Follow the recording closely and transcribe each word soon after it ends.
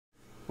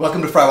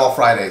Welcome to Frywall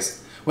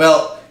Fridays.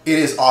 Well, it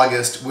is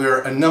August.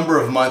 We're a number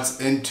of months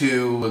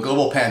into a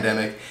global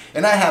pandemic,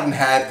 and I haven't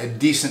had a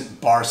decent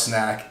bar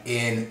snack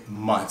in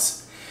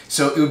months.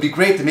 So it would be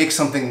great to make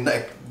something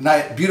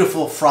like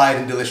beautiful, fried,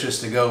 and delicious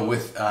to go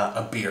with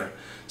a beer.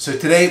 So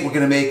today we're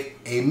going to make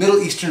a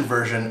Middle Eastern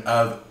version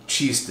of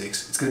cheese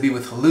sticks. It's going to be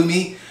with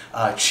halloumi,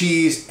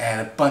 cheese,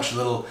 and a bunch of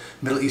little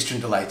Middle Eastern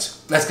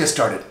delights. Let's get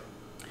started.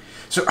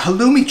 So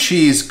halloumi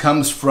cheese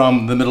comes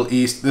from the Middle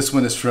East. This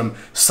one is from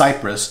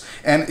Cyprus,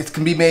 and it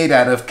can be made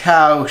out of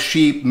cow,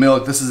 sheep,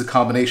 milk. This is a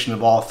combination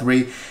of all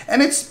three,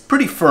 and it's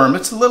pretty firm.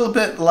 It's a little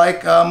bit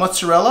like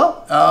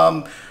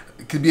mozzarella.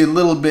 It could be a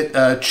little bit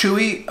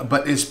chewy,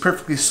 but it's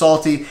perfectly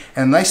salty.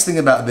 And the nice thing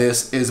about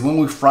this is when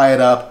we fry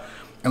it up,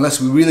 unless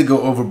we really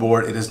go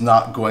overboard, it is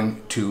not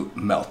going to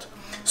melt.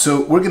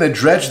 So we're going to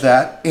dredge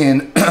that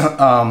in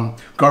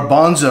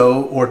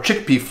garbanzo or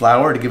chickpea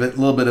flour to give it a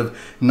little bit of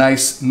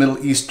nice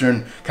Middle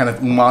Eastern kind of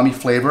umami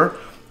flavor,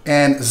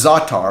 and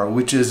za'atar,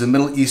 which is a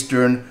Middle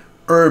Eastern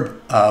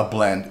herb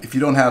blend. If you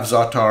don't have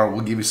za'atar,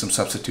 we'll give you some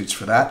substitutes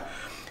for that.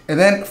 And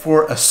then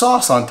for a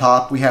sauce on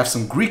top, we have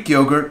some Greek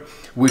yogurt,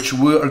 which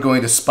we are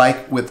going to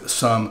spike with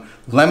some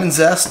lemon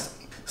zest,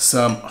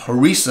 some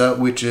harissa,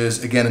 which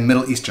is again a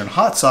Middle Eastern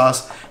hot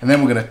sauce, and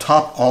then we're going to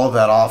top all of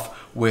that off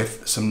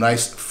with some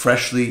nice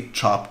freshly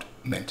chopped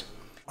mint.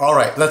 All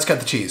right, let's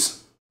cut the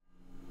cheese.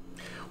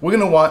 We're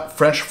gonna want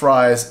French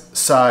fries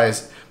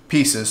size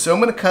pieces. So I'm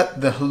gonna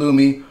cut the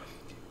halloumi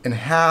in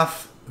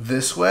half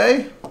this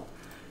way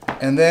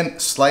and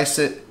then slice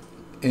it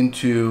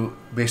into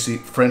basically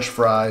French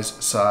fries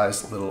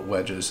size little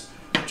wedges,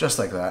 just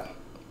like that.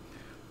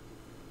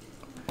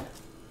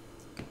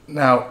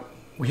 Now,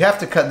 we have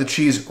to cut the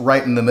cheese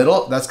right in the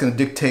middle. That's gonna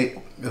dictate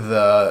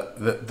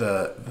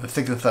the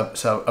thickness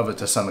of it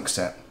to some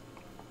extent.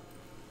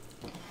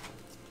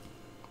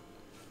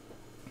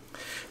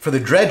 For the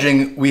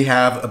dredging, we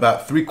have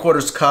about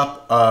 3/4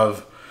 cup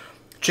of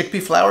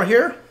chickpea flour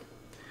here,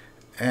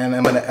 and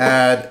I'm going to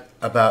add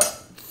about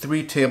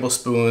 3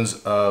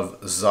 tablespoons of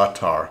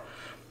za'atar.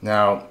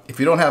 Now, if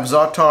you don't have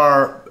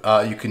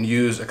za'atar, you can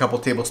use a couple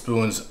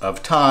tablespoons of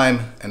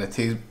thyme and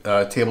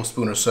a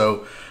tablespoon or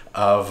so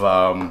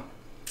of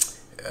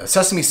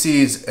sesame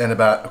seeds and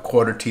about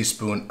 1/4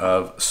 teaspoon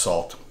of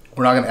salt.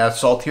 We're not going to add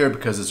salt here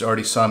because there's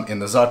already some in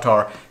the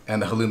za'atar,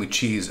 and the halloumi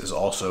cheese is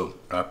also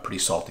pretty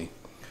salty.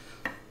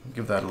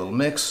 Give that a little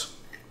mix.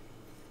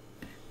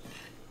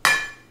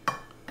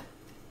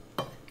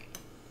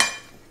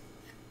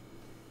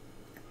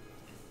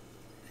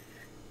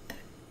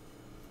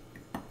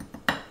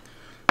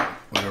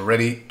 We're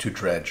ready to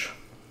dredge.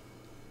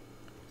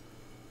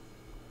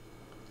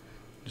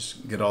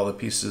 Just get all the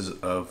pieces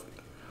of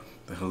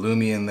the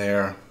halloumi in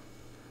there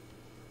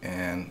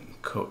and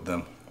coat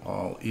them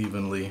all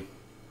evenly.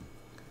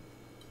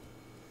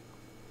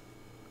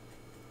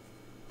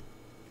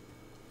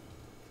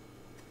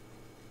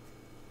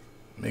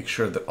 Make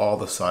sure that all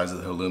the sides of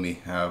the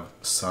halloumi have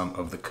some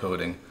of the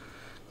coating.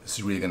 This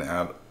is really going to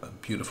add a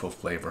beautiful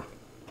flavor,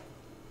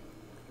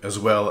 as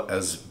well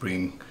as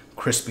bring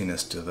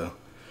crispiness to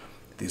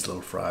these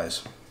little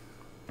fries.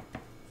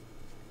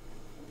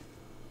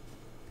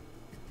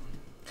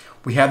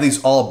 We have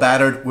these all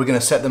battered. We're going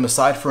to set them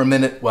aside for a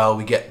minute while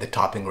we get the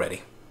topping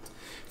ready.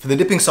 For the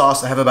dipping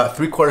sauce, I have about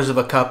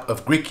 3/4 cup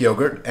of Greek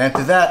yogurt, and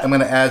to that I'm going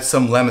to add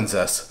some lemon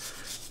zest.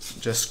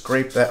 Just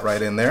scrape that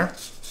right in there.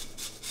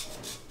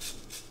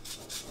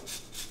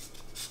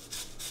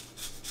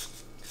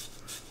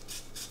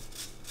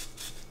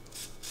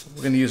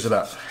 We're going to use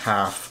about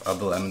half of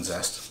the lemon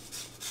zest.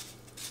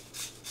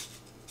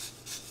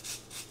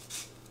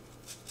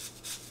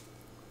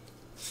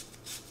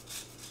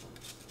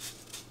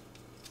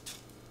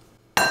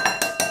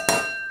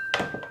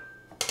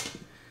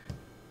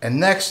 And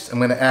next, I'm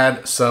going to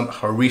add some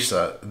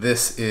harissa.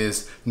 This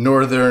is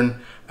Northern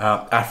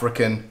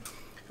African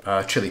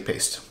chili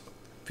paste.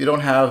 If you don't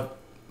have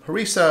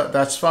harissa,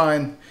 that's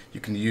fine. You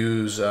can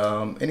use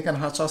any kind of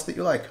hot sauce that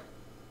you like.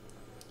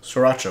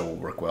 Sriracha will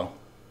work well.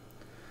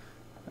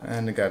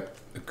 And I got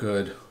a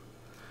good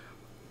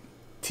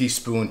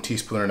teaspoon,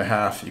 teaspoon and a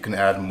half. You can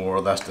add more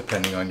or less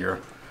depending on your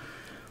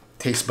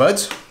taste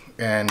buds.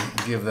 And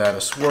give that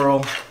a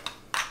swirl.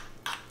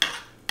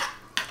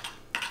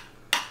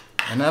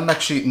 And I'm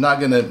actually not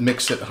going to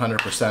mix it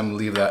 100%. I'm going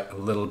to leave that a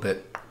little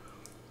bit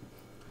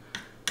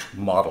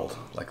mottled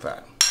like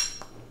that.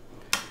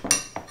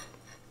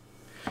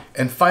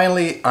 And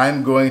finally,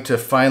 I'm going to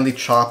finely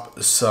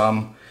chop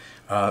some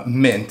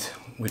mint,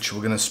 which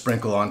we're going to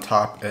sprinkle on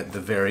top at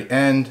the very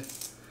end.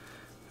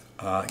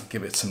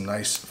 Give it some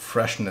nice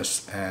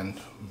freshness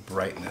and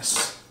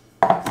brightness.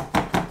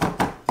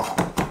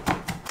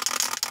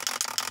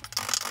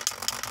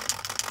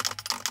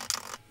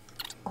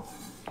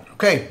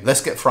 Okay, let's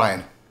get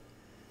frying.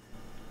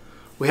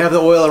 We have the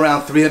oil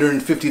around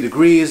 350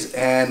 degrees,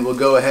 and we'll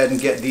go ahead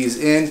and get these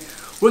in.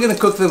 We're going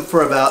to cook them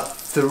for about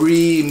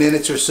 3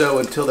 minutes or so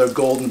until they're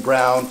golden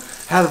brown.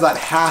 Have about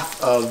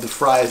half of the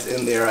fries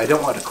in there. I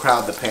don't want to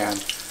crowd the pan.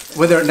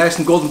 When they're nice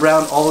and golden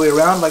brown all the way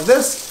around like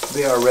this,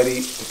 they are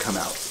ready to come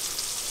out.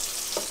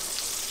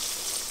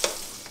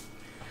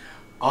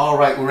 All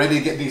right, we're ready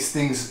to get these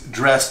things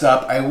dressed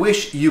up. I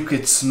wish you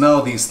could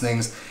smell these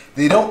things.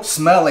 They don't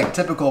smell like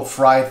typical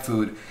fried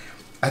food.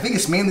 I think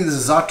it's mainly the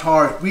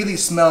za'atar. It really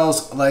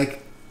smells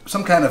like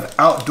some kind of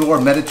outdoor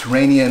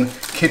Mediterranean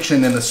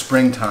kitchen in the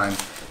springtime.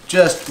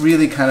 Just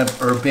really kind of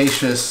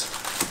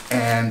herbaceous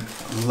and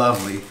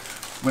lovely.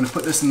 I'm going to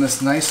put this in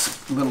this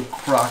nice little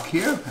crock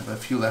here. I have a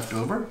few left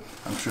over.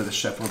 I'm sure the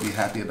chef will be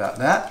happy about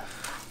that.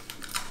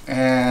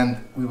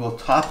 And we will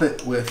top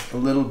it with a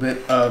little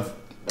bit of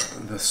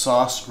the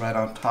sauce right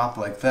on top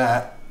like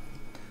that.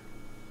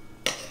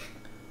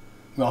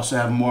 We also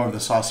have more of the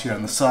sauce here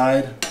on the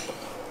side.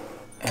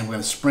 And we're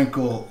going to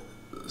sprinkle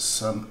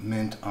some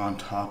mint on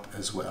top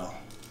as well.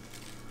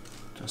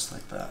 Just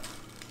like that.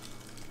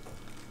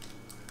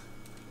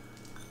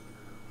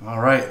 All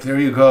right, there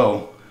you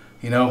go.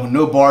 You know,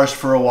 no bars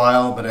for a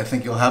while, but I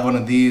think you'll have one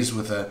of these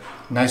with a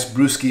nice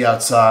brewski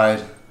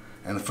outside,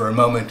 and for a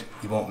moment,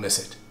 you won't miss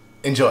it.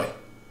 Enjoy.